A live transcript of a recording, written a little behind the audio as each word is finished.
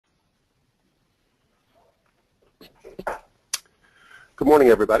Good morning,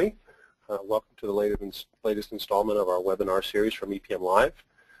 everybody. Welcome to the latest installment of our webinar series from EPM Live.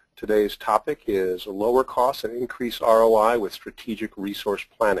 Today's topic is lower costs and increase ROI with strategic resource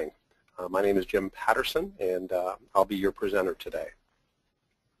planning. My name is Jim Patterson, and I'll be your presenter today.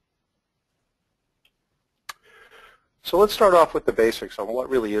 So let's start off with the basics on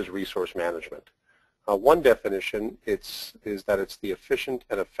what really is resource management. One definition is that it's the efficient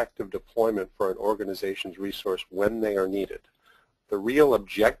and effective deployment for an organization's resource when they are needed. The real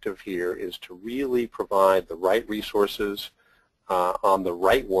objective here is to really provide the right resources on the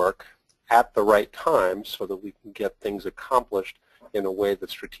right work at the right time so that we can get things accomplished in a way that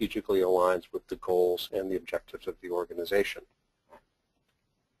strategically aligns with the goals and the objectives of the organization.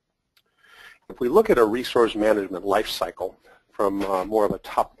 If we look at a resource management life cycle from more of a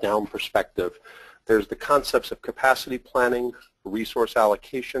top-down perspective, there's the concepts of capacity planning, resource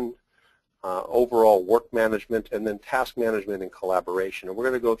allocation, overall work management, and then task management and collaboration. And we're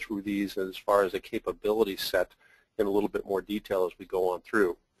going to go through these as far as a capability set in a little bit more detail as we go on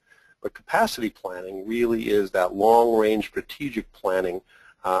through. But capacity planning really is that long-range strategic planning,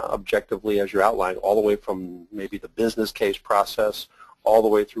 objectively as you're outlining, all the way from maybe the business case process, all the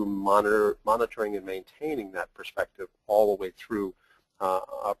way through monitoring and maintaining that perspective, all the way through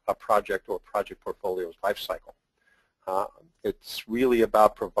a project or project portfolio's life cycle. It's really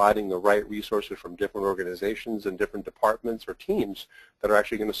about providing the right resources from different organizations and different departments or teams that are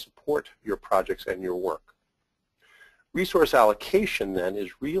actually going to support your projects and your work. Resource allocation then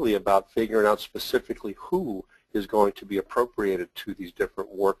is really about figuring out specifically who is going to be appropriated to these different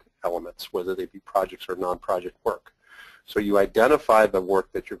work elements, whether they be projects or non-project work. So you identify the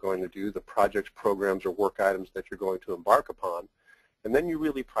work that you're going to do, the projects, programs, or work items that you're going to embark upon, and then you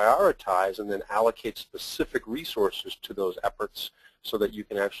really prioritize and then allocate specific resources to those efforts so that you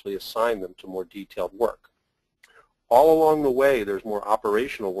can actually assign them to more detailed work. All along the way, there's more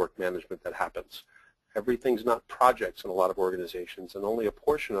operational work management that happens. Everything's not projects in a lot of organizations, and only a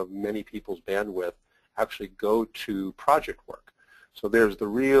portion of many people's bandwidth actually go to project work. So there's the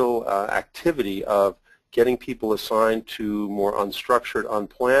real activity of getting people assigned to more unstructured,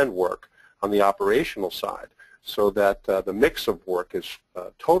 unplanned work on the operational side, so that the mix of work is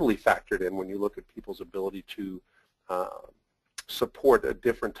totally factored in when you look at people's ability to support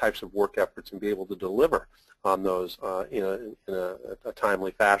different types of work efforts and be able to deliver on those in a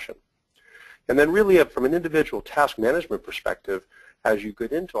timely fashion. And then really from an individual task management perspective, as you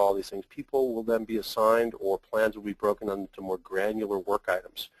get into all these things, people will then be assigned or plans will be broken into more granular work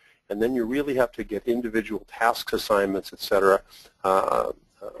items. And then you really have to get individual task assignments, et cetera,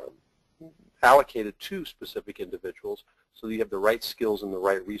 allocated to specific individuals so that you have the right skills and the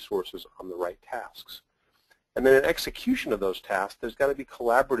right resources on the right tasks. And then in execution of those tasks, there's got to be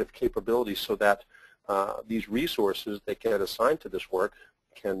collaborative capabilities so that these resources that get assigned to this work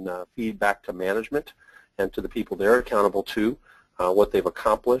can feed back to management and to the people they're accountable to, what they've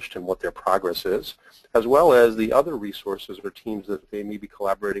accomplished and what their progress is, as well as the other resources or teams that they may be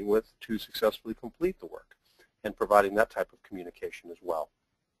collaborating with to successfully complete the work, and providing that type of communication as well.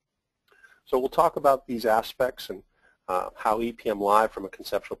 So we'll talk about these aspects and how EPM Live from a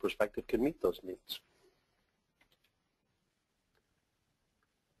conceptual perspective can meet those needs.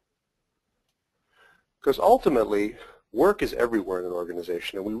 Because ultimately, work is everywhere in an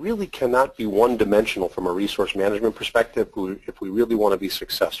organization, and we really cannot be one-dimensional from a resource management perspective if we really want to be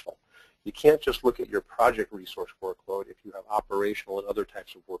successful. You can't just look at your project resource workload if you have operational and other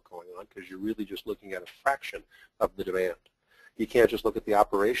types of work going on, because you're really just looking at a fraction of the demand. You can't just look at the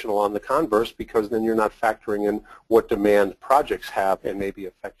operational on the converse, because then you're not factoring in what demand projects have and maybe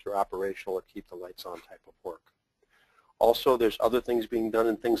affect your operational or keep the lights on type of work. Also, there's other things being done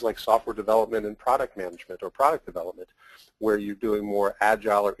in things like software development and product management or product development, where you're doing more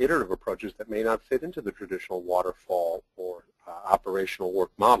agile or iterative approaches that may not fit into the traditional waterfall or operational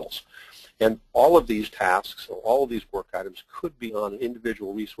work models. And all of these tasks, or all of these work items, could be on an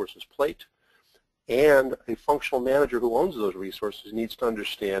individual resource's plate, and a functional manager who owns those resources needs to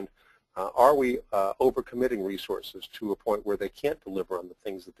understand, are we overcommitting resources to a point where they can't deliver on the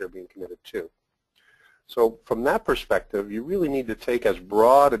things that they're being committed to? So from that perspective, you really need to take as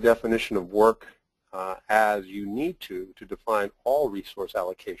broad a definition of work as you need to define all resource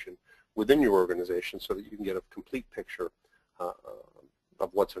allocation within your organization so that you can get a complete picture of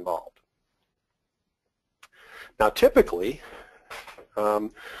what's involved. Now typically,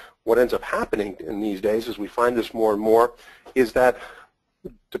 what ends up happening in these days, as we find this more and more, is that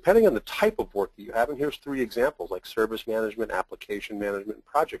depending on the type of work that you have, and here's three examples, like service management, application management, and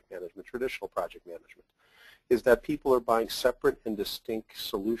project management, traditional project management, is that people are buying separate and distinct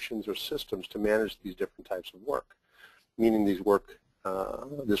solutions or systems to manage these different types of work, meaning these work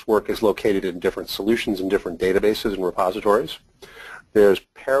this work is located in different solutions and different databases and repositories. There's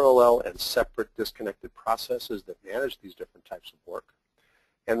parallel and separate disconnected processes that manage these different types of work.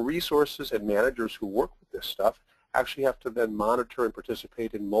 And resources and managers who work with this stuff actually have to then monitor and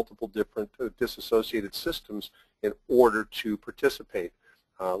participate in multiple different disassociated systems in order to participate.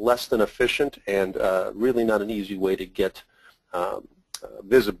 Less than efficient and really not an easy way to get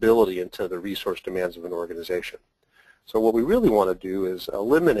visibility into the resource demands of an organization. So what we really want to do is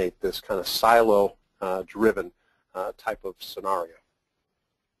eliminate this kind of silo-driven type of scenario.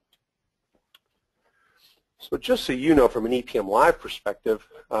 So just so you know, from an EPM Live perspective,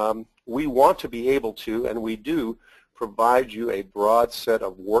 we want to be able to, and we do, provide you a broad set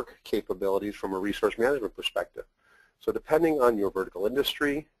of work capabilities from a resource management perspective. So depending on your vertical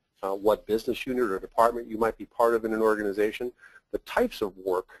industry, what business unit or department you might be part of in an organization, the types of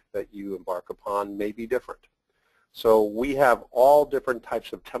work that you embark upon may be different. So we have all different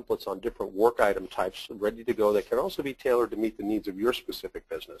types of templates on different work item types ready to go that can also be tailored to meet the needs of your specific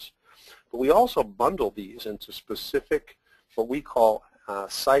business. But we also bundle these into specific, what we call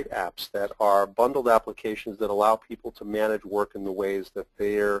site apps that are bundled applications that allow people to manage work in the ways that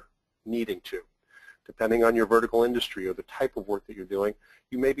they're needing to. Depending on your vertical industry or the type of work that you're doing,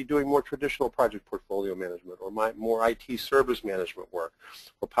 you may be doing more traditional project portfolio management or more IT service management work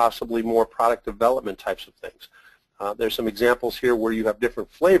or possibly more product development types of things. There's some examples here where you have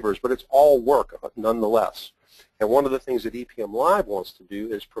different flavors, but it's all work nonetheless. And one of the things that EPM Live wants to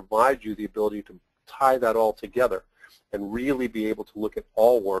do is provide you the ability to tie that all together and really be able to look at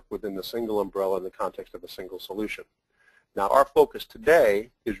all work within the single umbrella in the context of a single solution. Now, our focus today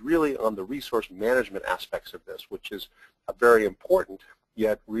is really on the resource management aspects of this, which is a very important,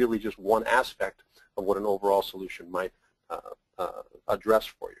 yet really just one aspect of what an overall solution might address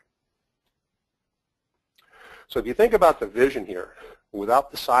for you. So if you think about the vision here,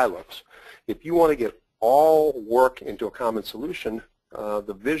 without the silos, if you want to get all work into a common solution,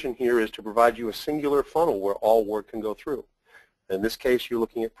 the vision here is to provide you a singular funnel where all work can go through. In this case, you're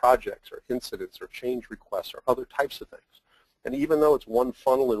looking at projects or incidents or change requests or other types of things. And even though it's one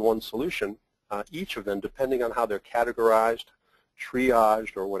funnel and one solution, each of them, depending on how they're categorized,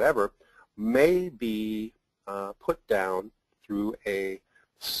 triaged, or whatever, may be put down through a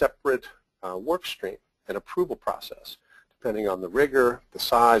separate work stream and approval process, depending on the rigor, the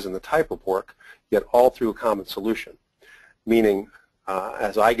size, and the type of work, yet all through a common solution. Meaning,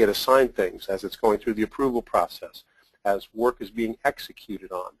 as I get assigned things, as it's going through the approval process, as work is being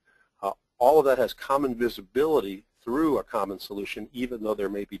executed on, all of that has common visibility through a common solution, even though there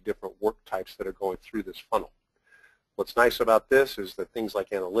may be different work types that are going through this funnel. What's nice about this is that things like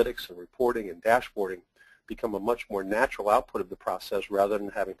analytics and reporting and dashboarding become a much more natural output of the process rather than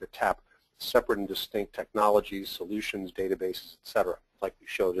having to tap separate and distinct technologies, solutions, databases, etc., like we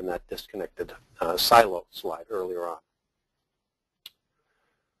showed in that disconnected silo slide earlier on.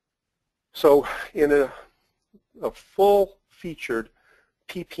 So in a full-featured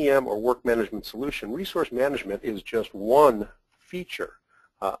PPM or work management solution, resource management is just one feature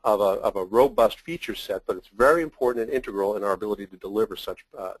of a robust feature set, but it's very important and integral in our ability to deliver such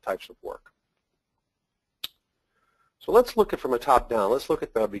types of work. So let's look at from a top down. Let's look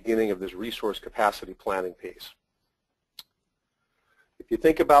at the beginning of this resource capacity planning piece. If you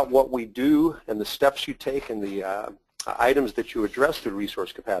think about what we do and the steps you take and the items that you address through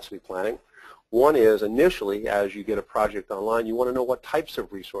resource capacity planning, one is initially, as you get a project online, you want to know what types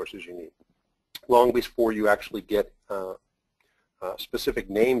of resources you need, long before you actually get specific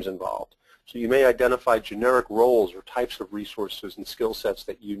names involved. So you may identify generic roles or types of resources and skill sets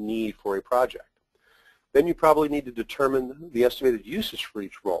that you need for a project. Then you probably need to determine the estimated usage for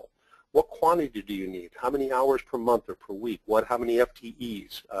each role. What quantity do you need? How many hours per month or per week? How many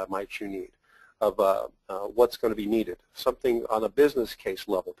FTEs might you need of what's going to be needed? Something on a business case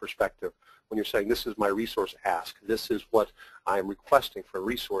level perspective when you're saying this is my resource ask. This is what I'm requesting for a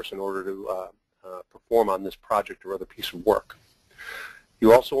resource in order to perform on this project or other piece of work.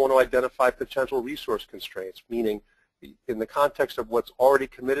 You also want to identify potential resource constraints, meaning in the context of what's already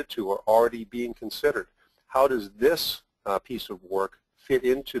committed to or already being considered. How does this piece of work fit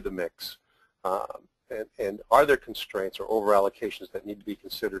into the mix? And are there constraints or over-allocations that need to be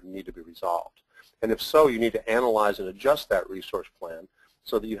considered and need to be resolved? And if so, you need to analyze and adjust that resource plan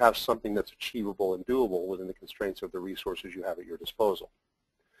so that you have something that's achievable and doable within the constraints of the resources you have at your disposal.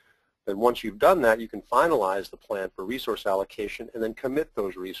 Then once you've done that, you can finalize the plan for resource allocation and then commit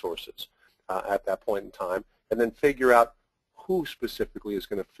those resources at that point in time, and then figure out who specifically is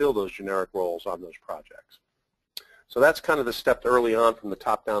going to fill those generic roles on those projects. So that's kind of the step early on from the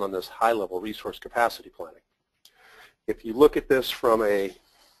top down on this high-level resource capacity planning. If you look at this from a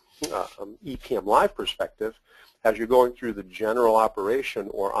EPM Live perspective, as you're going through the general operation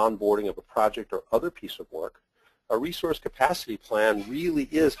or onboarding of a project or other piece of work, a resource capacity plan really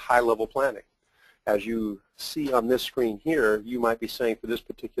is high-level planning. As you see on this screen here, you might be saying for this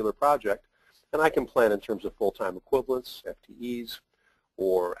particular project, and I can plan in terms of full-time equivalents, FTEs,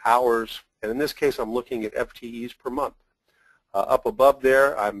 or hours, and in this case I'm looking at FTEs per month. Up above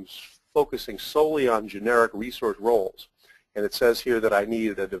there, I'm focusing solely on generic resource roles, and it says here that I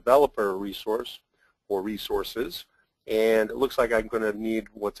need a developer resource or resources, and it looks like I'm going to need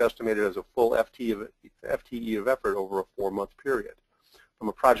what's estimated as a full FTE of effort over a 4-month period. From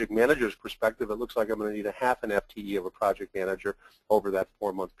a project manager's perspective, it looks like I'm going to need a half an FTE of a project manager over that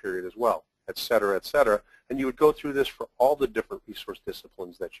 4-month period as well, et cetera, et cetera. And you would go through this for all the different resource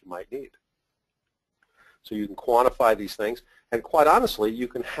disciplines that you might need. So you can quantify these things, and quite honestly, you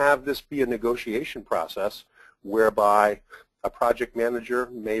can have this be a negotiation process whereby a project manager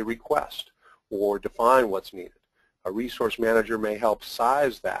may request or define what's needed. A resource manager may help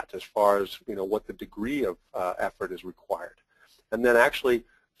size that as far as what the degree of effort is required, and then actually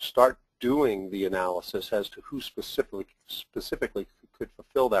start doing the analysis as to who specifically could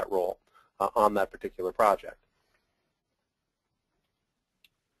fulfill that role on that particular project.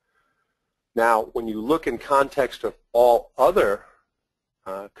 Now, when you look in context of all other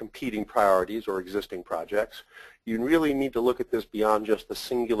competing priorities or existing projects, you really need to look at this beyond just the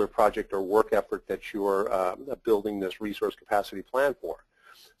singular project or work effort that you're building this resource capacity plan for.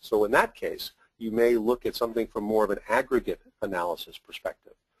 So in that case, you may look at something from more of an aggregate analysis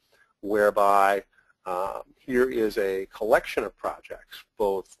perspective, whereby here is a collection of projects,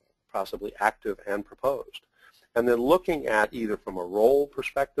 both possibly active and proposed. And then looking at either from a role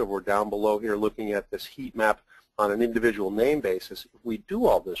perspective or down below here looking at this heat map on an individual name basis, if we do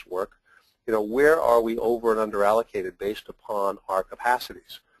all this work, where are we over and under allocated based upon our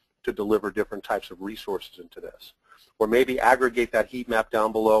capacities to deliver different types of resources into this? Or maybe aggregate that heat map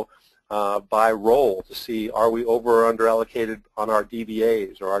down below by role to see, are we over or under allocated on our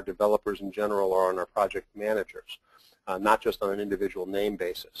DBAs or our developers in general or on our project managers, not just on an individual name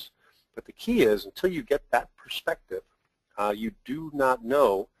basis. But the key is, until you get that perspective, you do not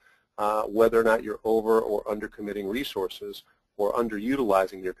know whether or not you're over or under committing resources or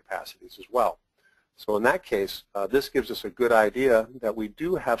underutilizing your capacities as well. So in that case, this gives us a good idea that we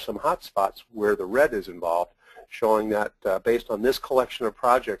do have some hot spots where the red is involved, showing that based on this collection of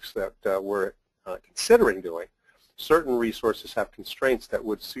projects that we're considering doing, certain resources have constraints that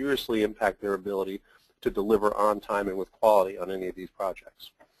would seriously impact their ability to deliver on time and with quality on any of these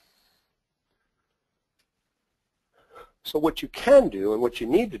projects. So what you can do and what you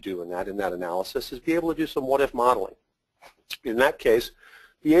need to do in that analysis is be able to do some what-if modeling. In that case,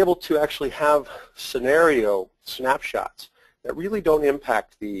 be able to actually have scenario snapshots that really don't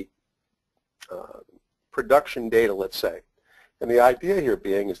impact the production data, let's say. And the idea here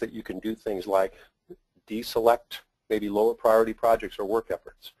being is that you can do things like deselect maybe lower priority projects or work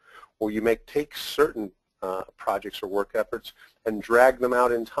efforts, or you may take certain projects or work efforts and drag them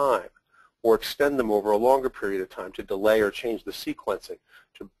out in time, or extend them over a longer period of time to delay or change the sequencing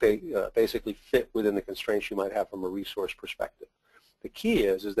to basically fit within the constraints you might have from a resource perspective. The key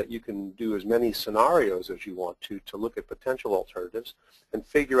is that you can do as many scenarios as you want to look at potential alternatives and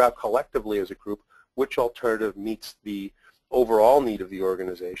figure out collectively as a group which alternative meets the overall need of the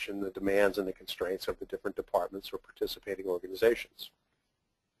organization, the demands and the constraints of the different departments or participating organizations.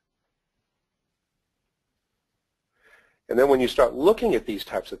 And then when you start looking at these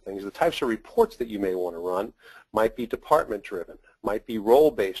types of things, the types of reports that you may want to run might be department-driven, might be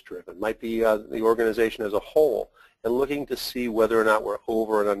role-based driven, might be the organization as a whole, and looking to see whether or not we're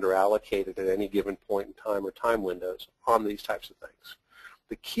over and under allocated at any given point in time or time windows on these types of things.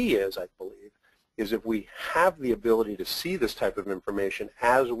 The key is, I believe, is if we have the ability to see this type of information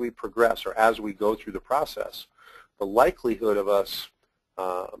as we progress or as we go through the process, the likelihood of us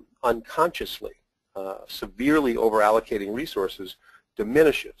unconsciously severely over-allocating resources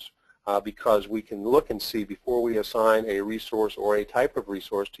diminishes because we can look and see before we assign a resource or a type of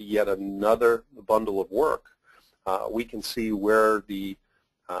resource to yet another bundle of work, we can see where the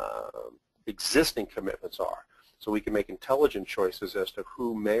existing commitments are. So we can make intelligent choices as to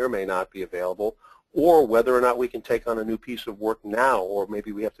who may or may not be available, or whether or not we can take on a new piece of work now, or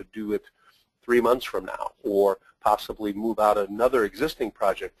maybe we have to do it 3 months from now, or possibly move out another existing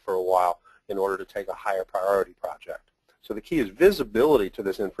project for a while in order to take a higher priority project. So the key is visibility to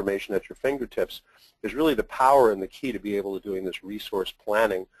this information at your fingertips is really the power and the key to be able to doing this resource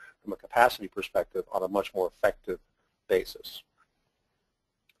planning from a capacity perspective on a much more effective basis.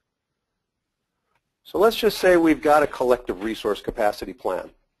 So let's just say we've got a collective resource capacity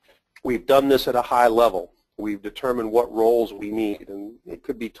plan. We've done this at a high level. We've determined what roles we need, and it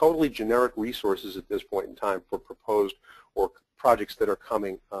could be totally generic resources at this point in time for proposed or projects that are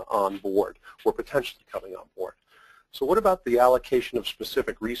coming on board or potentially coming on board. So what about the allocation of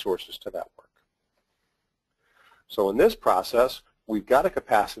specific resources to that work? So in this process, we've got a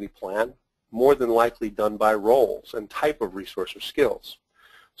capacity plan, more than likely done by roles and type of resource or skills.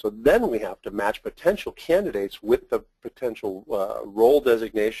 So then we have to match potential candidates with the potential role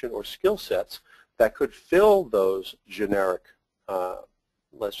designation or skill sets that could fill those generic,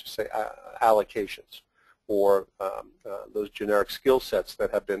 let's just say, allocations, or those generic skill sets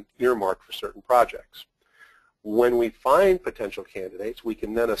that have been earmarked for certain projects. When we find potential candidates, we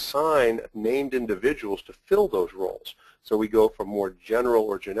can then assign named individuals to fill those roles. So we go from more general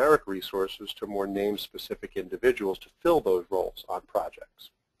or generic resources to more name-specific individuals to fill those roles on projects.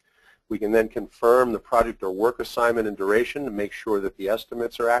 We can then confirm the project or work assignment and duration to make sure that the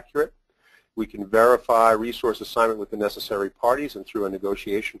estimates are accurate. We can verify resource assignment with the necessary parties and through a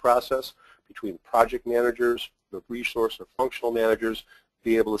negotiation process between project managers, the resource or functional managers,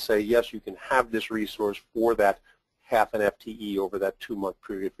 be able to say, yes, you can have this resource for that half an FTE over that 2-month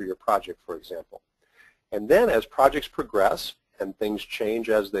period for your project, for example. And then as projects progress and things change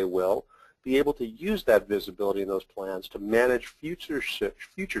as they will, be able to use that visibility in those plans to manage future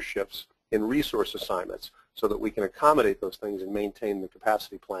shifts in resource assignments so that we can accommodate those things and maintain the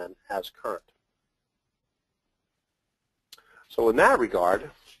capacity plan as current. So in that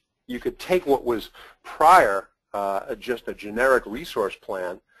regard, you could take what was prior just a generic resource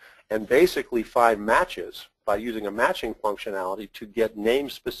plan and basically find matches by using a matching functionality to get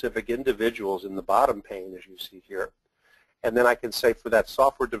name-specific individuals in the bottom pane, as you see here. And then I can say for that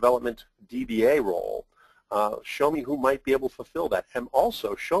software development DBA role, show me who might be able to fulfill that, and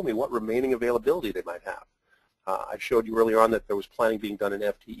also show me what remaining availability they might have. I showed you earlier on that there was planning being done on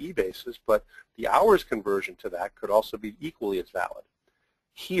an FTE basis, but the hours conversion to that could also be equally as valid.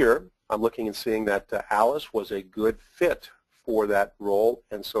 Here, I'm looking and seeing that Alice was a good fit for that role,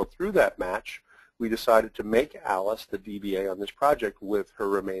 and so through that match, we decided to make Alice the DBA on this project with her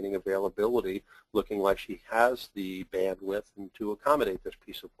remaining availability, looking like she has the bandwidth to accommodate this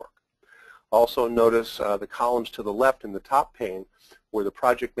piece of work. Also notice the columns to the left in the top pane where the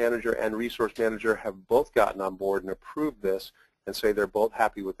project manager and resource manager have both gotten on board and approved this and say they're both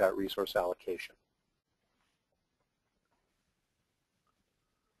happy with that resource allocation.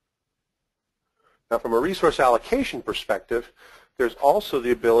 Now from a resource allocation perspective, there's also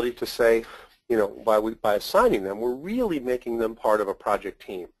the ability to say, you know, by assigning them, we're really making them part of a project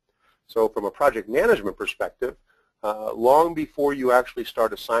team. So from a project management perspective, long before you actually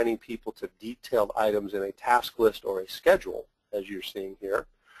start assigning people to detailed items in a task list or a schedule, as you're seeing here,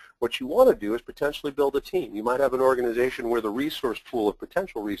 what you want to do is potentially build a team. You might have an organization where the resource pool of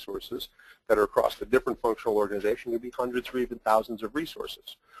potential resources that are across the different functional organization could be hundreds or even thousands of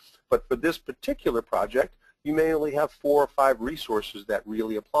resources. But for this particular project, you may only have 4 or 5 resources that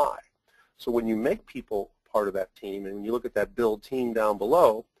really apply. So when you make people part of that team, and when you look at that build team down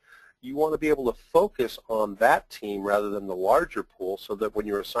below, you want to be able to focus on that team rather than the larger pool, so that when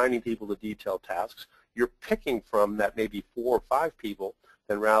you're assigning people to detailed tasks, you're picking from that maybe 4 or 5 people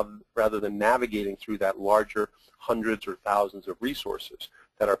than rather than navigating through that larger hundreds or thousands of resources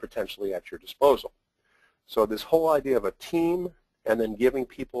that are potentially at your disposal. So this whole idea of a team and then giving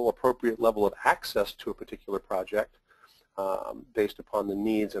people appropriate level of access to a particular project based upon the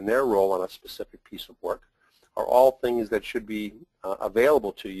needs and their role on a specific piece of work are all things that should be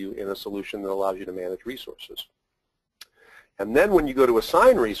available to you in a solution that allows you to manage resources. And then when you go to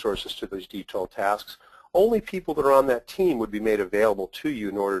assign resources to those detailed tasks, only people that are on that team would be made available to you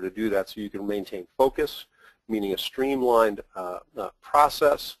in order to do that, so you can maintain focus, meaning a streamlined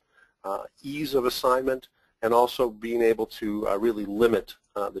process, ease of assignment, and also being able to really limit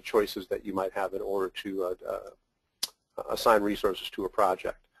the choices that you might have in order to assign resources to a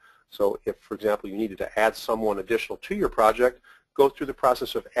project. So if, for example, you needed to add someone additional to your project, go through the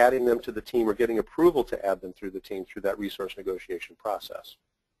process of adding them to the team or getting approval to add them through the team through that resource negotiation process.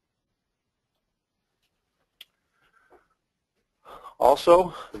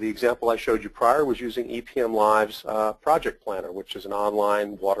 Also, the example I showed you prior was using EPM Live's Project Planner, which is an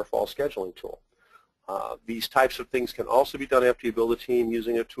online waterfall scheduling tool. These types of things can also be done after you build a team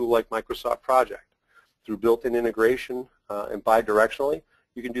using a tool like Microsoft Project. Through built-in integration and bidirectionally,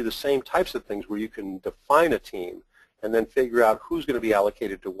 you can do the same types of things where you can define a team and then figure out who's going to be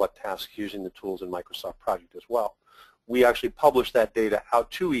allocated to what tasks using the tools in Microsoft Project as well. We actually publish that data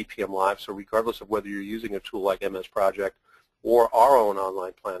out to EPM Live, so regardless of whether you're using a tool like MS Project or our own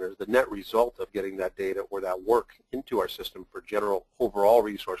online planners, the net result of getting that data or that work into our system for general overall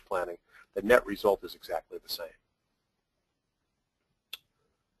resource planning, the net result is exactly the same.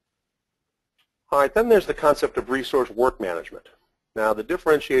 All right, then there's the concept of resource work management. Now the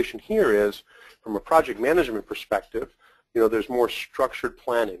differentiation here is, from a project management perspective, there's more structured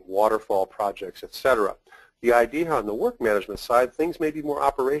planning, waterfall projects, etc. The idea on the work management side, things may be more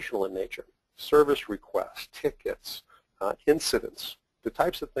operational in nature. Service requests, tickets, incidents, the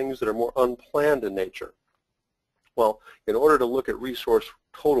types of things that are more unplanned in nature. Well, in order to look at resource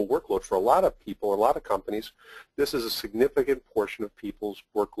total workload for a lot of people, a lot of companies, this is a significant portion of people's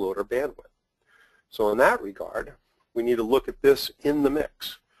workload or bandwidth. So in that regard, we need to look at this in the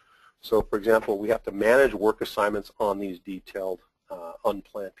mix. So for example, we have to manage work assignments on these detailed,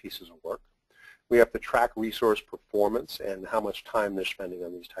 unplanned pieces of work. We have to track resource performance and how much time they're spending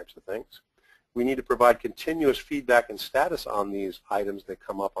on these types of things. We need to provide continuous feedback and status on these items that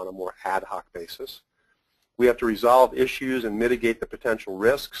come up on a more ad hoc basis. We have to resolve issues and mitigate the potential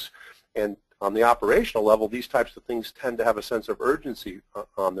risks. And on the operational level, these types of things tend to have a sense of urgency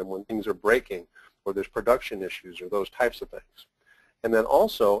on them when things are breaking or there's production issues or those types of things. And then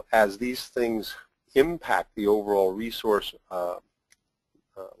also, as these things impact the overall resource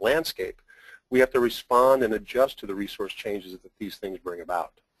landscape, we have to respond and adjust to the resource changes that these things bring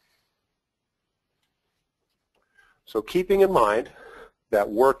about. So keeping in mind that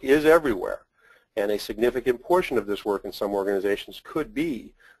work is everywhere, and a significant portion of this work in some organizations could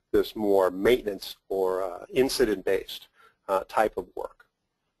be this more maintenance or incident-based type of work.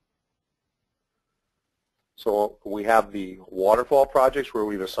 So we have the waterfall projects where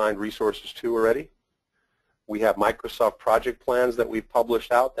we've assigned resources to already. We have Microsoft project plans that we've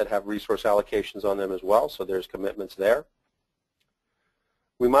published out that have resource allocations on them as well, so there's commitments there.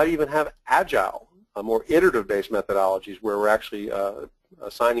 We might even have agile, more iterative-based methodologies where we're actually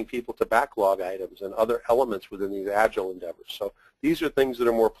assigning people to backlog items and other elements within these agile endeavors. So these are things that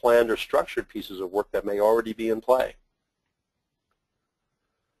are more planned or structured pieces of work that may already be in play.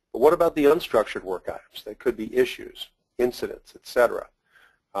 But what about the unstructured work items? They could be issues, incidents, etc.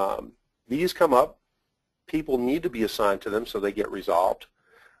 These come up. People need to be assigned to them so they get resolved.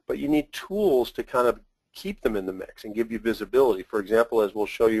 But you need tools to kind of keep them in the mix and give you visibility. For example, as we'll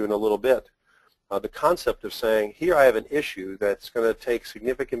show you in a little bit, the concept of saying, here I have an issue that's going to take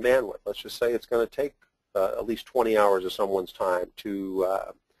significant bandwidth. Let's just say it's going to take at least 20 hours of someone's time to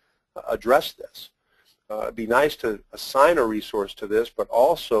address this. It'd be nice to assign a resource to this, but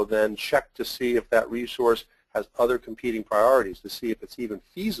also then check to see if that resource has other competing priorities, to see if it's even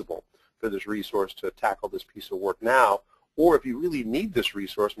feasible for this resource to tackle this piece of work now, or if you really need this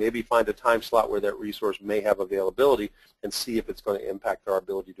resource, maybe find a time slot where that resource may have availability and see if it's going to impact our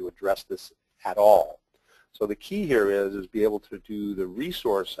ability to address this at all. So the key here is be able to do the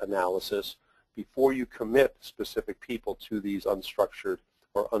resource analysis before you commit specific people to these unstructured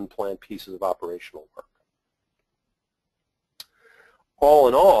or unplanned pieces of operational work. All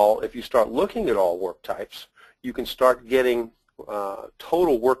in all, if you start looking at all work types, you can start getting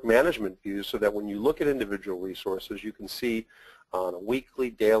total work management views so that when you look at individual resources, you can see on a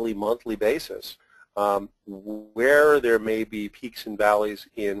weekly, daily, monthly basis where there may be peaks and valleys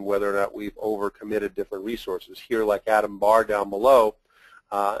in whether or not we've overcommitted different resources. Here, like Adam Barr down below,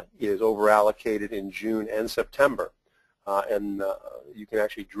 is over-allocated in June and September. You can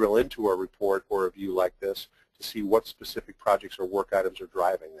actually drill into a report or a view like this to see what specific projects or work items are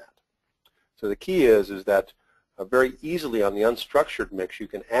driving that. So the key is that very easily on the unstructured mix, you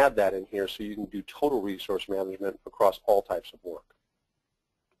can add that in here so you can do total resource management across all types of work.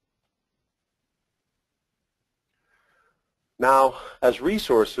 Now, as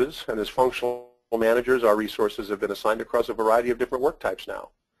resources and as functional managers, our resources have been assigned across a variety of different work types now.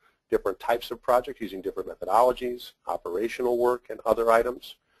 Different types of projects using different methodologies, operational work, and other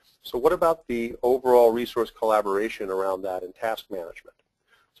items. So what about the overall resource collaboration around that and task management?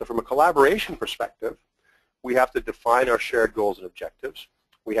 So from a collaboration perspective, we have to define our shared goals and objectives.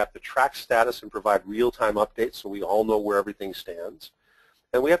 We have to track status and provide real-time updates so we all know where everything stands.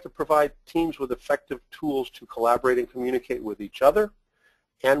 And we have to provide teams with effective tools to collaborate and communicate with each other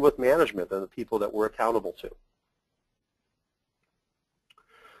and with management and the people that we're accountable to.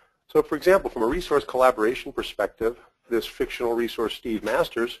 So for example, from a resource collaboration perspective, this fictional resource, Steve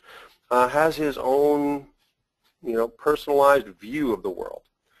Masters, has his own personalized view of the world.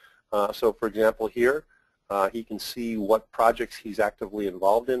 So for example here, he can see what projects he's actively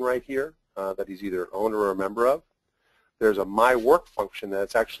involved in right here that he's either an owner or a member of. There's a My Work function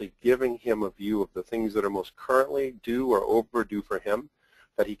that's actually giving him a view of the things that are most currently due or overdue for him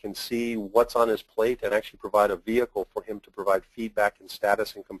that he can see what's on his plate and actually provide a vehicle for him to provide feedback and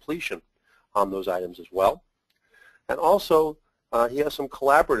status and completion on those items as well. And also, he has some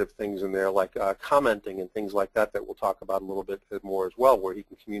collaborative things in there like commenting and things like that that we'll talk about a little bit more as well, where he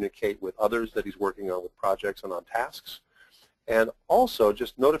can communicate with others that he's working on with projects and on tasks. And also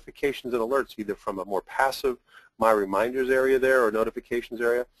just notifications and alerts, either from a more passive My Reminders area there or notifications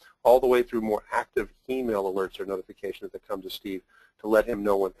area, all the way through more active email alerts or notifications that come to Steve to let him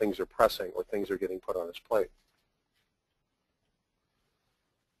know when things are pressing or things are getting put on his plate.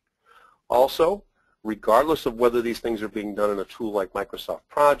 Also, regardless of whether these things are being done in a tool like Microsoft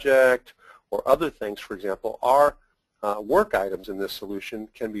Project or other things, for example, our work items in this solution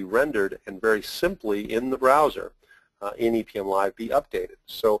can be rendered and very simply in the browser in EPM Live be updated.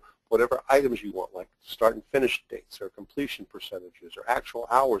 So whatever items you want, like start and finish dates or completion percentages or actual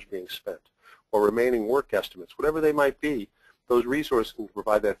hours being spent or remaining work estimates, whatever they might be, those resources can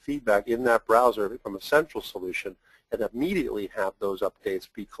provide that feedback in that browser from a central solution and immediately have those updates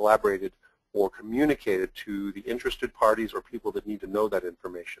be collaborated or communicated to the interested parties or people that need to know that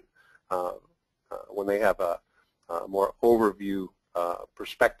information when they have a more overview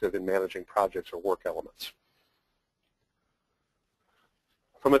perspective in managing projects or work elements.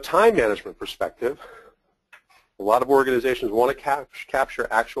 From a time management perspective, a lot of organizations want to capture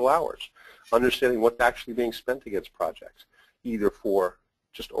actual hours, understanding what's actually being spent against projects, either for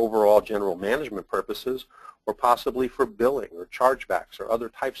just overall general management purposes or possibly for billing or chargebacks or other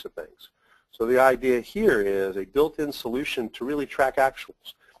types of things. So the idea here is a built-in solution to really track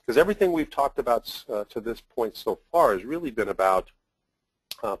actuals, because everything we've talked about to this point so far has really been about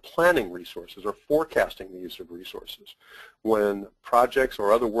planning resources or forecasting the use of resources. When projects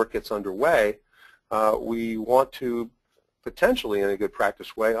or other work gets underway, we want to potentially, in a good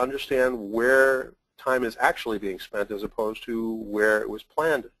practice way, understand where time is actually being spent as opposed to where it was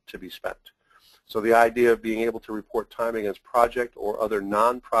planned to be spent. So the idea of being able to report time against project or other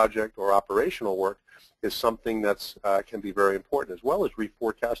non-project or operational work is something that can be very important, as well as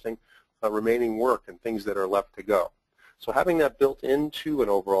reforecasting remaining work and things that are left to go. So having that built into an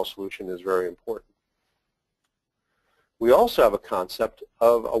overall solution is very important. We also have a concept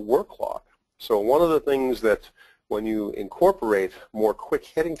of a work log. So one of the things that when you incorporate more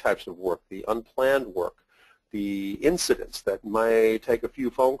quick-hitting types of work, the unplanned work, the incidents that may take a few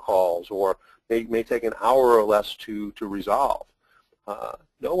phone calls or may take an hour or less to resolve.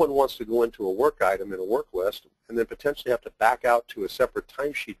 No one wants to go into a work item in a work list and then potentially have to back out to a separate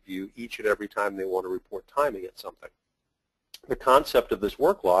timesheet view each and every time they want to report time against something. The concept of this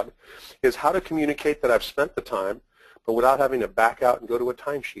work log is how to communicate that I've spent the time, but without having to back out and go to a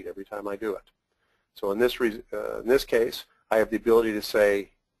timesheet every time I do it. So in this case, I have the ability to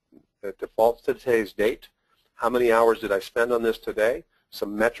say it defaults to today's date. How many hours did I spend on this today?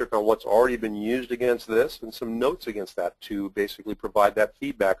 Some metric on what's already been used against this, and some notes against that to basically provide that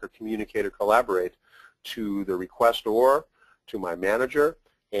feedback or communicate or collaborate to the requestor, to my manager,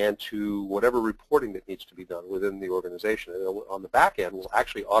 and to whatever reporting that needs to be done within the organization. And on the back end, we'll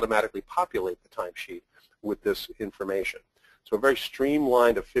actually automatically populate the timesheet with this information. So a very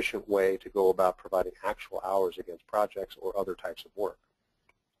streamlined, efficient way to go about providing actual hours against projects or other types of work.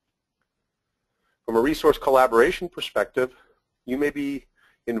 From a resource collaboration perspective, you may be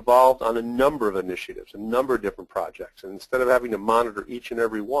involved on a number of initiatives, a number of different projects, and instead of having to monitor each and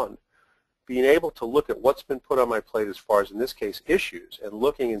every one, being able to look at what's been put on my plate as far as, in this case, issues, and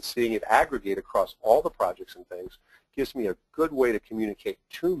looking and seeing it aggregate across all the projects and things gives me a good way to communicate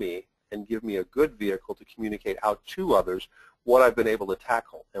to me and give me a good vehicle to communicate out to others what I've been able to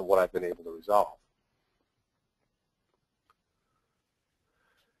tackle and what I've been able to resolve.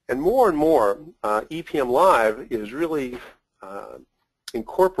 And more, EPM Live is really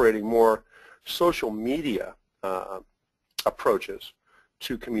incorporating more social media approaches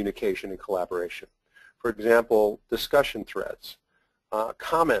to communication and collaboration. For example, discussion threads,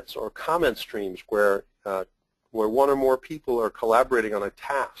 comments or comment streams where one or more people are collaborating on a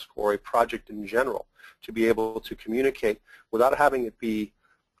task or a project in general to be able to communicate without having it be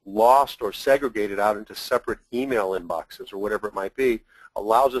lost or segregated out into separate email inboxes or whatever it might be,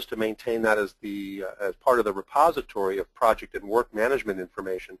 allows us to maintain that as part of the repository of project and work management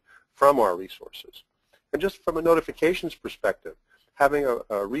information from our resources. And just from a notifications perspective, having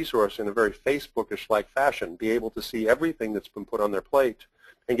a resource in a very Facebookish-like fashion, be able to see everything that's been put on their plate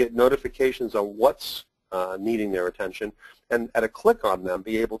and get notifications on what's needing their attention, and at a click on them,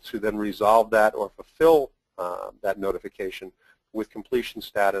 be able to then resolve that or fulfill that notification with completion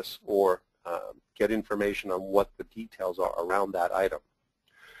status or get information on what the details are around that item.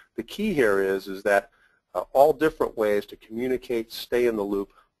 The key here is that all different ways to communicate, stay in the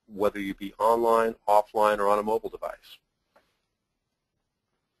loop, whether you be online, offline, or on a mobile device.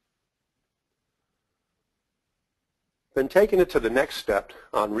 Then taking it to the next step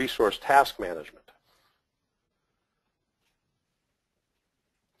on resource task management.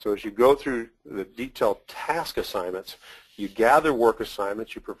 So as you go through the detailed task assignments, you gather work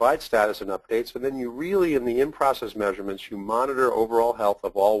assignments, you provide status and updates, and then you really, in the in-process measurements, you monitor overall health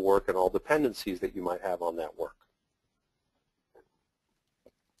of all work and all dependencies that you might have on that work.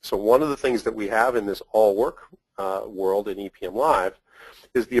 So one of the things that we have in this all work world in EPM Live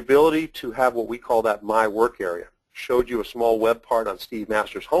is the ability to have what we call that My Work area. Showed you a small web part on Steve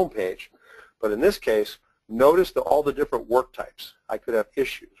Masters' homepage, but in this case, notice all the different work types. I could have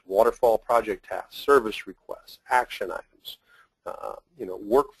issues, waterfall project tasks, service requests, action items,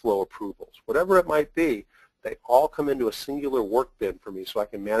 workflow approvals, whatever it might be. They all come into a singular work bin for me so I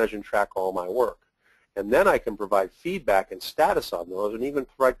can manage and track all my work. And then I can provide feedback and status on those and even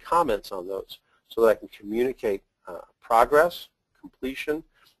provide comments on those so that I can communicate progress, completion,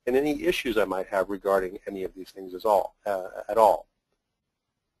 and any issues I might have regarding any of these things at all.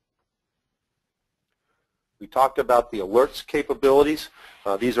 We talked about the alerts capabilities.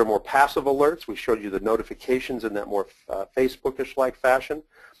 These are more passive alerts. We showed you the notifications in that more Facebookish-like fashion.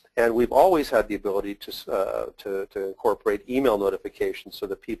 And we've always had the ability to incorporate email notifications so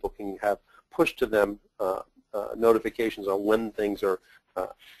that people can have push to them notifications on when things are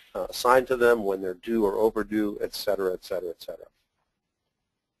assigned to them, when they're due or overdue, et cetera, et cetera, et cetera.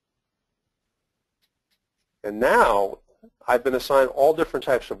 And now I've been assigned all different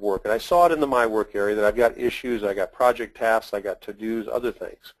types of work, and I saw it in the My Work area that I've got issues, I got project tasks, I got to-dos, other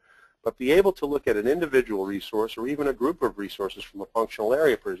things. But be able to look at an individual resource or even a group of resources from a functional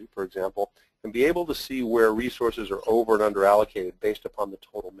area, for example, and be able to see where resources are over and under allocated based upon the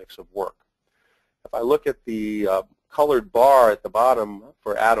total mix of work. If I look at the colored bar at the bottom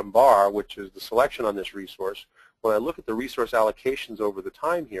for Atom Bar, which is the selection on this resource, when I look at the resource allocations over the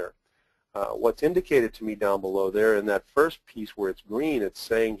time here, what's indicated to me down below there in that first piece where it's green, it's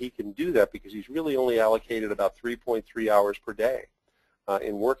saying he can do that because he's really only allocated about 3.3 hours per day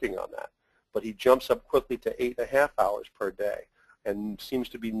in working on that. But he jumps up quickly to 8.5 hours per day and seems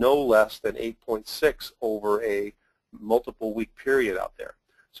to be no less than 8.6 over a multiple week period out there.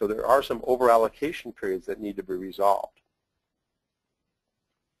 So there are some over-allocation periods that need to be resolved.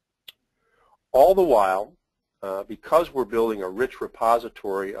 All the while, because we're building a rich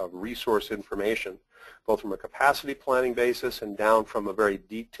repository of resource information, both from a capacity planning basis and down from a very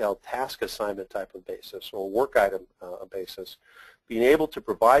detailed task assignment type of basis or work item basis, being able to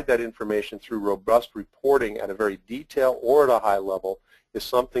provide that information through robust reporting at a very detailed or at a high level is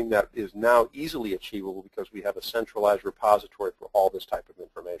something that is now easily achievable because we have a centralized repository for all this type of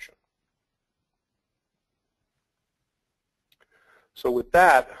information. So with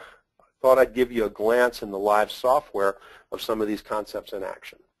that, I thought I'd give you a glance in the live software of some of these concepts in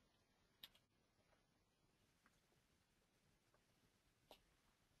action.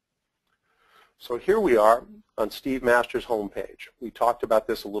 So here we are on Steve Masters' homepage. We talked about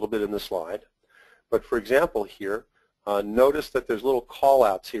this a little bit in the slide. But for example here, notice that there's little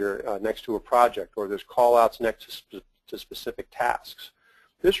call-outs here next to a project, or there's call-outs next to specific tasks.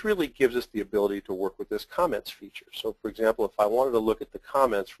 This really gives us the ability to work with this comments feature. So for example, if I wanted to look at the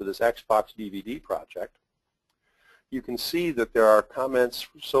comments for this Xbox DVD project, you can see that there are comments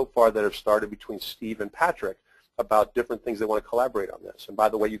so far that have started between Steve and Patrick about different things they want to collaborate on this. And by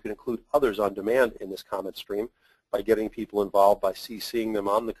the way, you can include others on demand in this comment stream by getting people involved by CCing them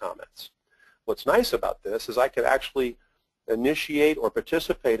on the comments. What's nice about this is I could actually initiate or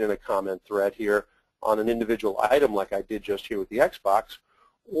participate in a comment thread here on an individual item like I did just here with the Xbox,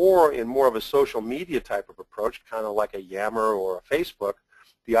 or in more of a social media type of approach, kind of like a Yammer or a Facebook.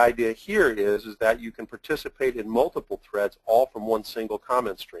 The idea here is that you can participate in multiple threads all from one single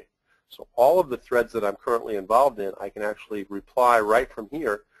comment stream. So all of the threads that I'm currently involved in, I can actually reply right from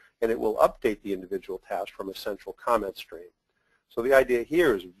here, and it will update the individual task from a central comment stream. So the idea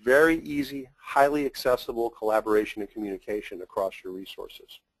here is very easy, highly accessible collaboration and communication across your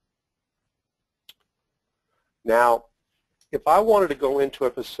resources. Now, if I wanted to go into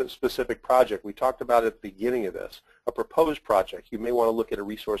a specific project, we talked about at the beginning of this, a proposed project, you may want to look at a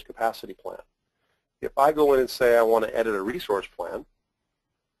resource capacity plan. If I go in and say I want to edit a resource plan,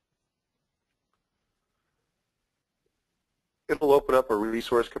 it'll open up a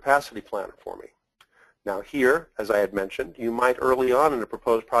resource capacity planner for me. Now here, as I had mentioned, you might early on in a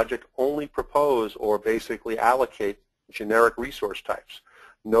proposed project only propose or basically allocate generic resource types.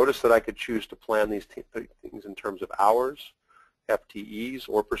 Notice that I could choose to plan these things in terms of hours, FTEs,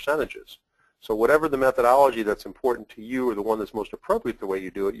 or percentages. So whatever the methodology that's important to you or the one that's most appropriate the way you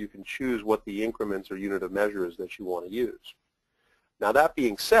do it, you can choose what the increments or unit of measure is that you want to use. Now that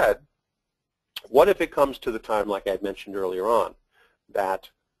being said, what if it comes to the time, like I mentioned earlier on, that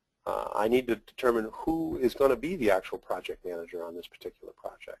I need to determine who is going to be the actual project manager on this particular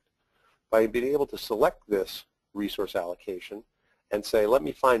project? By being able to select this resource allocation and say, let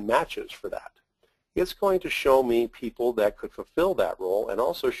me find matches for that, it's going to show me people that could fulfill that role and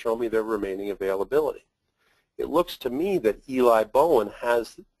also show me their remaining availability. It looks to me that Eli Bowen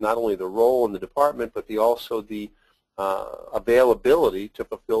has not only the role in the department, but also the availability to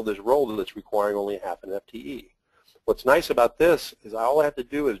fulfill this role that's requiring only half an FTE. What's nice about this is all I have to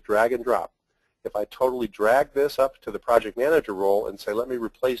do is drag and drop. If I totally drag this up to the project manager role and say, let me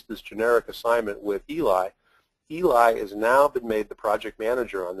replace this generic assignment with Eli, Eli has now been made the project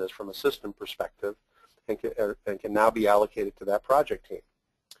manager on this from a system perspective and can now be allocated to that project team.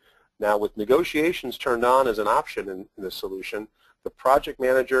 Now with negotiations turned on as an option in this solution, the project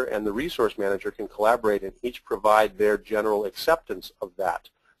manager and the resource manager can collaborate and each provide their general acceptance of that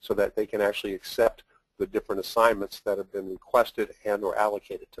so that they can actually accept the different assignments that have been requested and or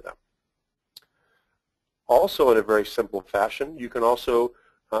allocated to them. Also in a very simple fashion, you can also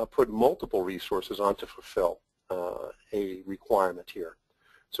put multiple resources on to fulfill a requirement here.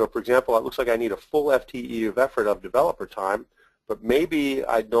 So for example, it looks like I need a full FTE of effort of developer time, but maybe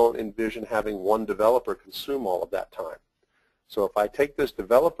I don't envision having one developer consume all of that time. So if I take this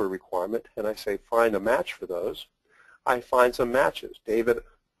developer requirement and I say find a match for those, I find some matches. David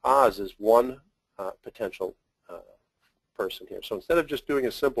Oz is one potential person here. So instead of just doing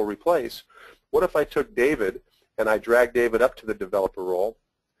a simple replace, what if I took David and I dragged David up to the developer role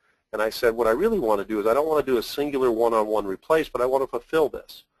and I said what I really want to do is I don't want to do a singular one-on-one replace, but I want to fulfill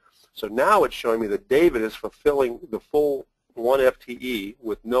this. So now it's showing me that David is fulfilling the full 1 FTE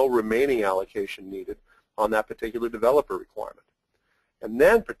with no remaining allocation needed on that particular developer requirement. And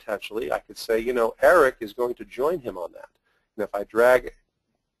then potentially I could say, you know, Eric is going to join him on that. And if I drag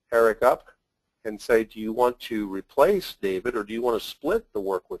Eric up and say, do you want to replace David or do you want to split the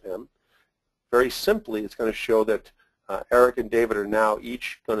work with him? Very simply, it's going to show that Eric and David are now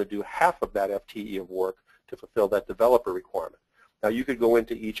each going to do half of that FTE of work to fulfill that developer requirement. Now you could go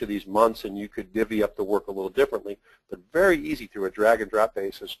into each of these months and you could divvy up the work a little differently, but very easy through a drag and drop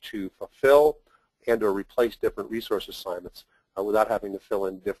basis to fulfill and or replace different resource assignments without having to fill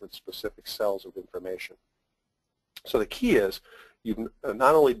in different specific cells of information. So the key is you've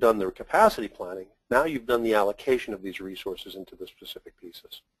not only done the capacity planning, now you've done the allocation of these resources into the specific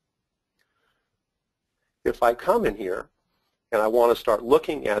pieces. If I come in here and I want to start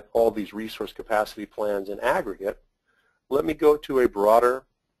looking at all these resource capacity plans in aggregate, let me go to a broader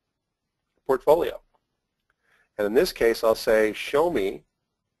portfolio. And in this case, I'll say, show me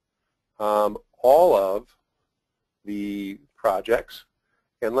all of the projects,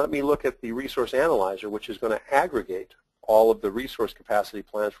 and let me look at the resource analyzer, which is going to aggregate all of the resource capacity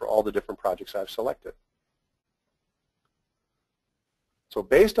plans for all the different projects I've selected. So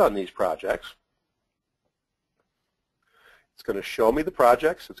based on these projects, it's going to show me the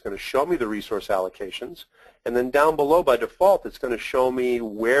projects, it's going to show me the resource allocations, and then down below by default it's going to show me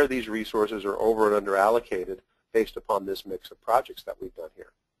where these resources are over and under allocated based upon this mix of projects that we've done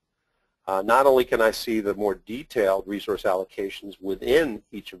here. Not only can I see the more detailed resource allocations within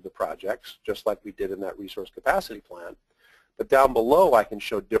each of the projects, just like we did in that resource capacity plan, but down below I can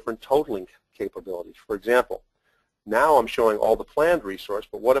show different totaling capabilities. For example, now I'm showing all the planned resource,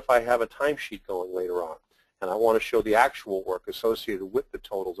 but what if I have a timesheet going later on? And I want to show the actual work associated with the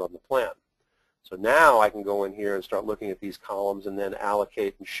totals on the plan. So now I can go in here and start looking at these columns and then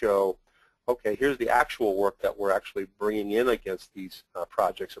allocate and show, okay, here's the actual work that we're actually bringing in against these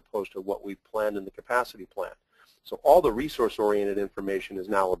projects opposed to what we planned in the capacity plan. So all the resource-oriented information is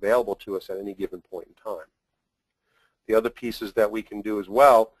now available to us at any given point in time. The other pieces that we can do as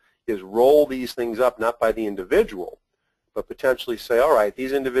well is roll these things up not by the individual, but potentially say, all right,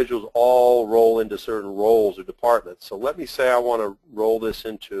 these individuals all roll into certain roles or departments. So let me say I want to roll this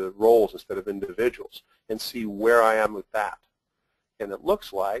into roles instead of individuals and see where I am with that. And it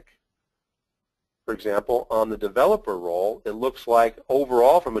looks like, for example, on the developer role, it looks like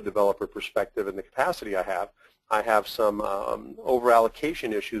overall from a developer perspective and the capacity I have some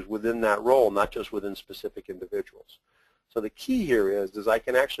over-allocation issues within that role, not just within specific individuals. So the key here is I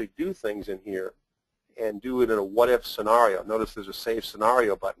can actually do things in here and do it in a what-if scenario. Notice there's a save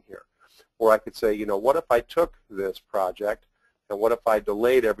scenario button here. Or I could say, you know, what if I took this project and what if I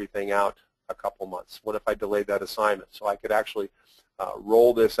delayed everything out a couple months? What if I delayed that assignment? So I could actually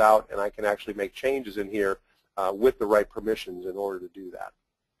roll this out and I can actually make changes in here with the right permissions in order to do that.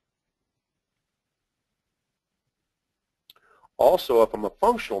 Also, if I'm a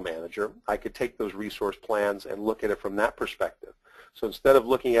functional manager, I could take those resource plans and look at it from that perspective. So instead of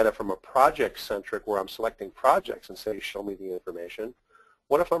looking at it from a project-centric where I'm selecting projects and say, show me the information,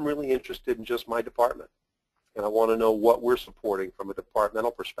 what if I'm really interested in just my department? And I want to know what we're supporting from a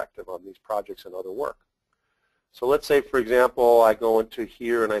departmental perspective on these projects and other work. So let's say, for example, I go into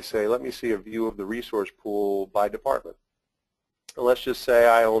here and I say, let me see a view of the resource pool by department. And let's just say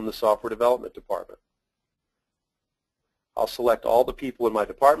I own the software development department. I'll select all the people in my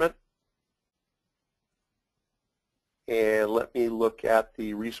department, and let me look at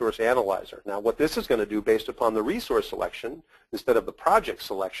the resource analyzer. Now what this is going to do based upon the resource selection instead of the project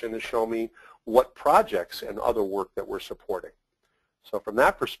selection is show me what projects and other work that we're supporting. So from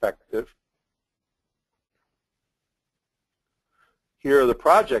that perspective, here are the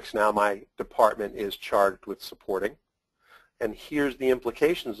projects now my department is charged with supporting, and here's the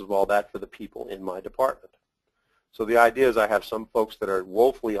implications of all that for the people in my department. So the idea is I have some folks that are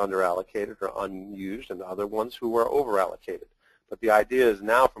woefully underallocated or unused and other ones who are overallocated. But the idea is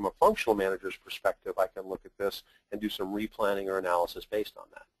now from a functional manager's perspective, I can look at this and do some replanning or analysis based on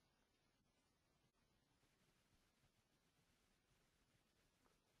that.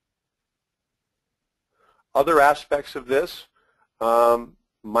 Other aspects of this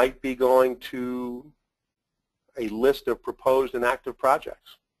might be going to a list of proposed and active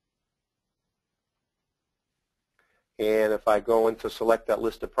projects. And if I go in to select that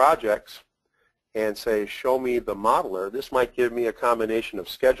list of projects and say, show me the modeler, this might give me a combination of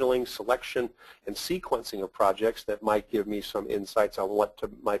scheduling, selection, and sequencing of projects that might give me some insights on what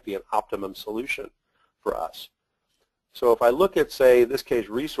might be an optimum solution for us. So if I look at, say, in this case,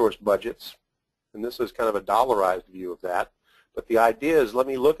 resource budgets, and this is kind of a dollarized view of that, but the idea is let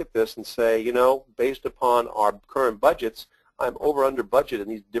me look at this and say, you know, based upon our current budgets, I'm over under budget in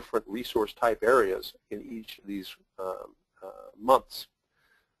these different resource type areas in each of these months.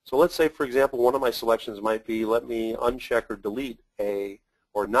 So let's say, for example, one of my selections might be let me uncheck or delete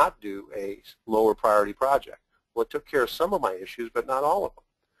or not do a lower priority project. Well, it took care of some of my issues, but not all of them.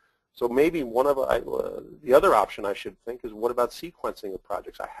 So maybe one of the other option I should think is what about sequencing of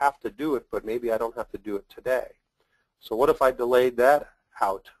projects? I have to do it, but maybe I don't have to do it today. So what if I delayed that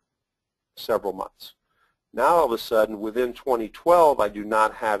out several months? Now all of a sudden, within 2012, I do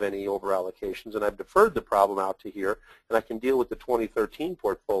not have any overallocations, and I've deferred the problem out to here, and I can deal with the 2013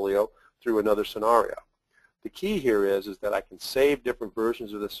 portfolio through another scenario. The key here is that I can save different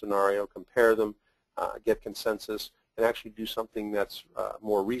versions of the scenario, compare them, get consensus, and actually do something that's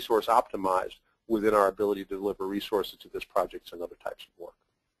more resource optimized within our ability to deliver resources to this project and other types of work.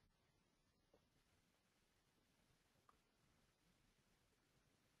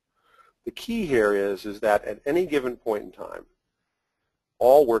 The key here is that at any given point in time,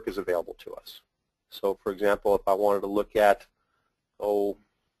 all work is available to us. So for example, if I wanted to look at,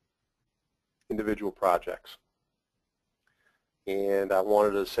 individual projects, and I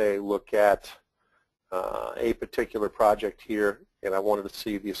wanted to say look at a particular project here, and I wanted to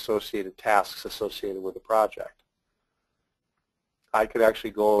see the associated tasks associated with the project, I could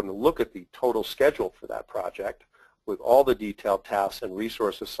actually go and look at the total schedule for that project with all the detailed tasks and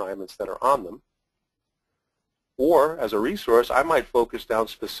resource assignments that are on them. Or, as a resource, I might focus down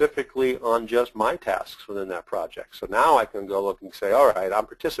specifically on just my tasks within that project. So now I can go look and say, all right, I'm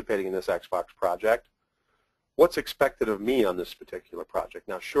participating in this Xbox project. What's expected of me on this particular project?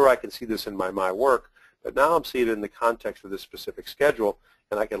 Now, sure, I can see this in my work, but now I'm seeing it in the context of this specific schedule,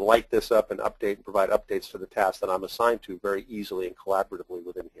 and I can light this up and update and provide updates to the tasks that I'm assigned to very easily and collaboratively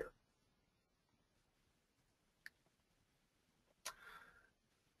within here.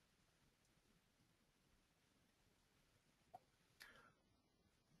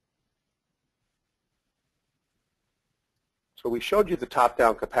 So we showed you the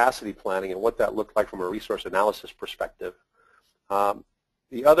top-down capacity planning and what that looked like from a resource analysis perspective.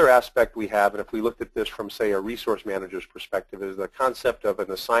 The other aspect we have, and if we looked at this from, say, a resource manager's perspective, is the concept of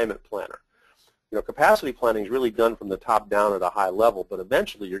an assignment planner. You know, capacity planning is really done from the top down at a high level, but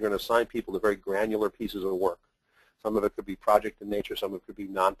eventually you're going to assign people to very granular pieces of work. Some of it could be project in nature, some of it could be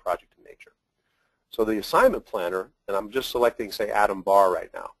non-project in nature. So the assignment planner, and I'm just selecting, say, Adam Barr right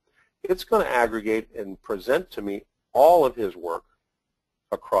now, it's going to aggregate and present to me all of his work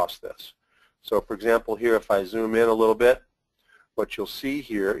across this. So for example, here if I zoom in a little bit, what you'll see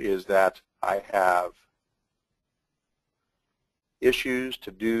here is that I have issues,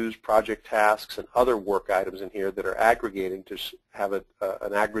 to-dos, project tasks, and other work items in here that are aggregating to have an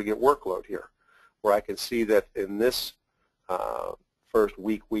aggregate workload here, where I can see that in this first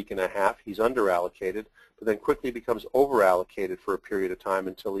week and a half, he's underallocated, but then quickly becomes overallocated for a period of time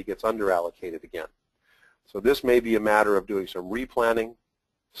until he gets underallocated again. So this may be a matter of doing some replanning,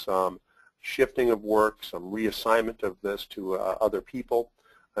 some shifting of work, some reassignment of this to other people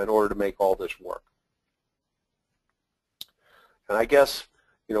in order to make all this work. And I guess,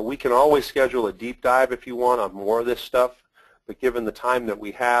 we can always schedule a deep dive if you want on more of this stuff, but given the time that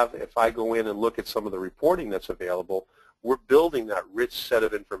we have, if I go in and look at some of the reporting that's available, we're building that rich set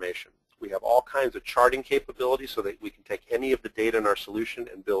of information. We have all kinds of charting capabilities so that we can take any of the data in our solution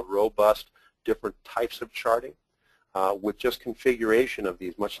and build robust, different types of charting with just configuration of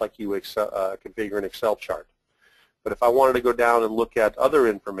these, much like you configure an Excel chart. But if I wanted to go down and look at other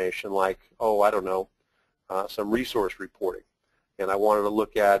information like, I don't know, some resource reporting, and I wanted to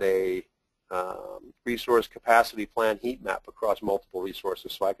look at a resource capacity plan heat map across multiple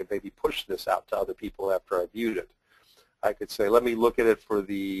resources so I could maybe push this out to other people after I viewed it. I could say, let me look at it for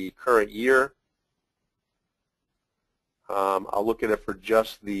the current year. I'll look at it for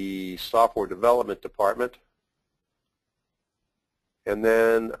just the software development department, and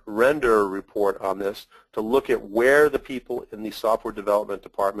then render a report on this to look at where the people in the software development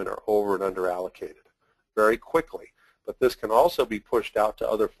department are over and under allocated very quickly. But this can also be pushed out to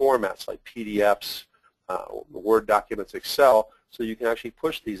other formats like PDFs, Word documents, Excel, so you can actually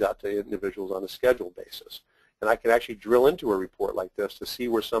push these out to individuals on a scheduled basis. And I can actually drill into a report like this to see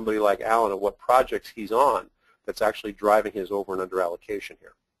where somebody like Alan and what projects he's on that's actually driving his over and under allocation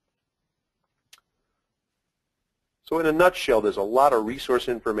here. So in a nutshell, there's a lot of resource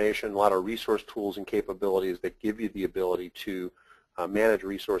information, a lot of resource tools and capabilities that give you the ability to manage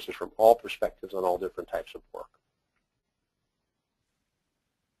resources from all perspectives on all different types of work.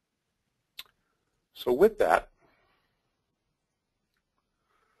 So with that,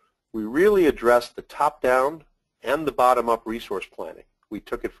 we really addressed the top-down and the bottom-up resource planning. We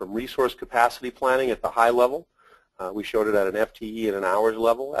took it from resource capacity planning at the high level. We showed it at an FTE and an hours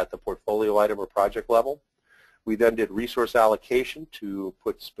level at the portfolio item or project level. We then did resource allocation to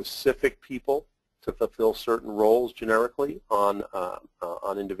put specific people to fulfill certain roles generically on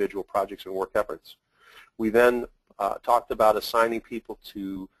individual projects and work efforts. We then talked about assigning people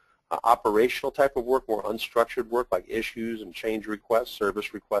to operational type of work, more unstructured work like issues and change requests,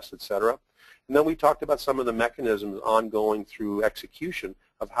 service requests, etc. And then we talked about some of the mechanisms ongoing through execution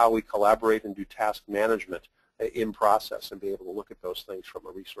of how we collaborate and do task management in process and be able to look at those things from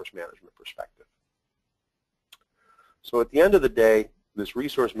a resource management perspective. So at the end of the day, this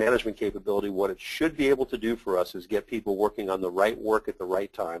resource management capability, what it should be able to do for us is get people working on the right work at the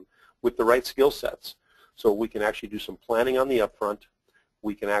right time with the right skill sets. So we can actually do some planning on the upfront.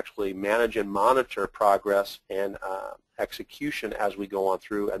 We can actually manage and monitor progress and execution as we go on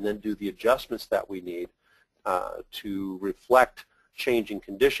through, and then do the adjustments that we need to reflect changing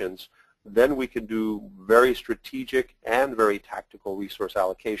conditions. Then we can do very strategic and very tactical resource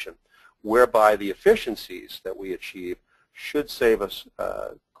allocation, whereby the efficiencies that we achieve should save us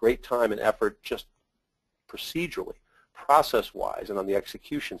great time and effort just procedurally, process-wise, and on the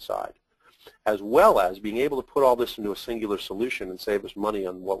execution side, as well as being able to put all this into a singular solution and save us money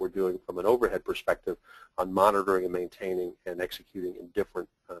on what we're doing from an overhead perspective on monitoring and maintaining and executing in different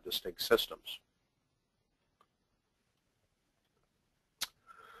distinct systems.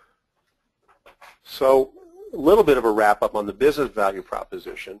 So a little bit of a wrap-up on the business value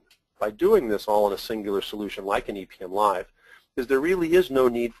proposition. By doing this all in a singular solution like an EPM Live, is there really is no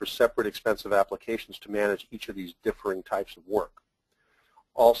need for separate expensive applications to manage each of these differing types of work.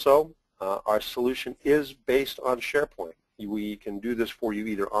 Also, our solution is based on SharePoint. We can do this for you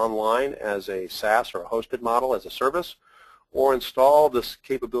either online as a SaaS or a hosted model as a service, or install this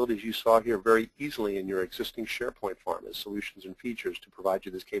capabilities you saw here very easily in your existing SharePoint farm as solutions and features to provide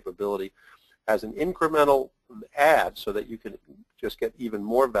you this capability as an incremental add so that you can just get even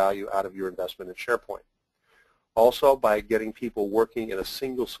more value out of your investment in SharePoint. Also, by getting people working in a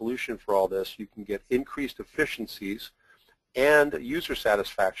single solution for all this, you can get increased efficiencies and user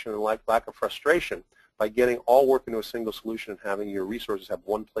satisfaction and lack of frustration by getting all work into a single solution and having your resources have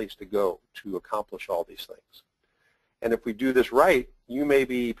one place to go to accomplish all these things. And if we do this right, you may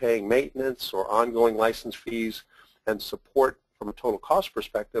be paying maintenance or ongoing license fees and support from a total cost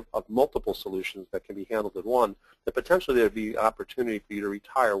perspective of multiple solutions that can be handled in one, that potentially there would be an opportunity for you to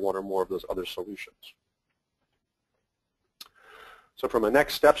retire one or more of those other solutions. So from a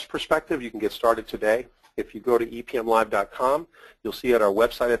next steps perspective, you can get started today. If you go to epmlive.com, you'll see at our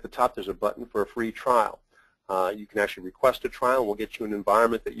website at the top there's a button for a free trial. You can actually request a trial, and we'll get you an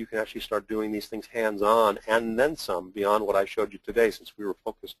environment that you can actually start doing these things hands-on and then some beyond what I showed you today, since we were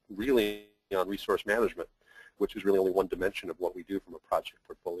focused really on resource management, which is really only one dimension of what we do from a project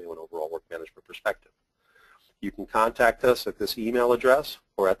portfolio and overall work management perspective. You can contact us at this email address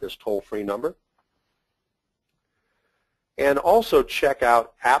or at this toll-free number. And also check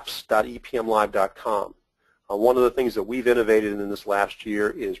out apps.epmlive.com. One of the things that we've innovated in this last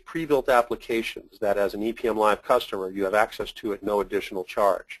year is pre-built applications that as an EPM Live customer you have access to at no additional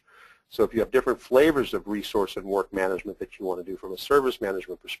charge. So if you have different flavors of resource and work management that you want to do from a service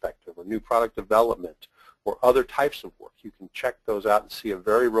management perspective or new product development or other types of work, you can check those out and see a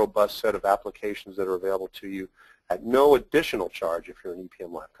very robust set of applications that are available to you at no additional charge if you're an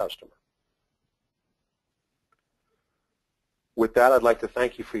EPM Live customer. With that, I'd like to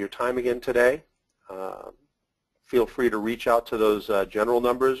thank you for your time again today. Feel free to reach out to those general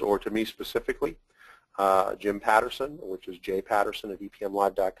numbers or to me specifically, Jim Patterson, which is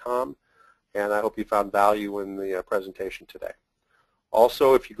jpatterson@epmlive.com, and I hope you found value in the presentation today.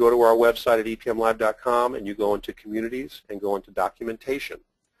 Also, if you go to our website at epmlive.com and you go into communities and go into documentation,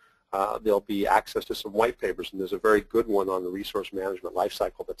 there'll be access to some white papers, and there's a very good one on the resource management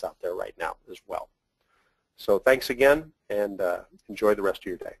lifecycle that's out there right now as well. So thanks again, and enjoy the rest of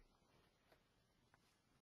your day.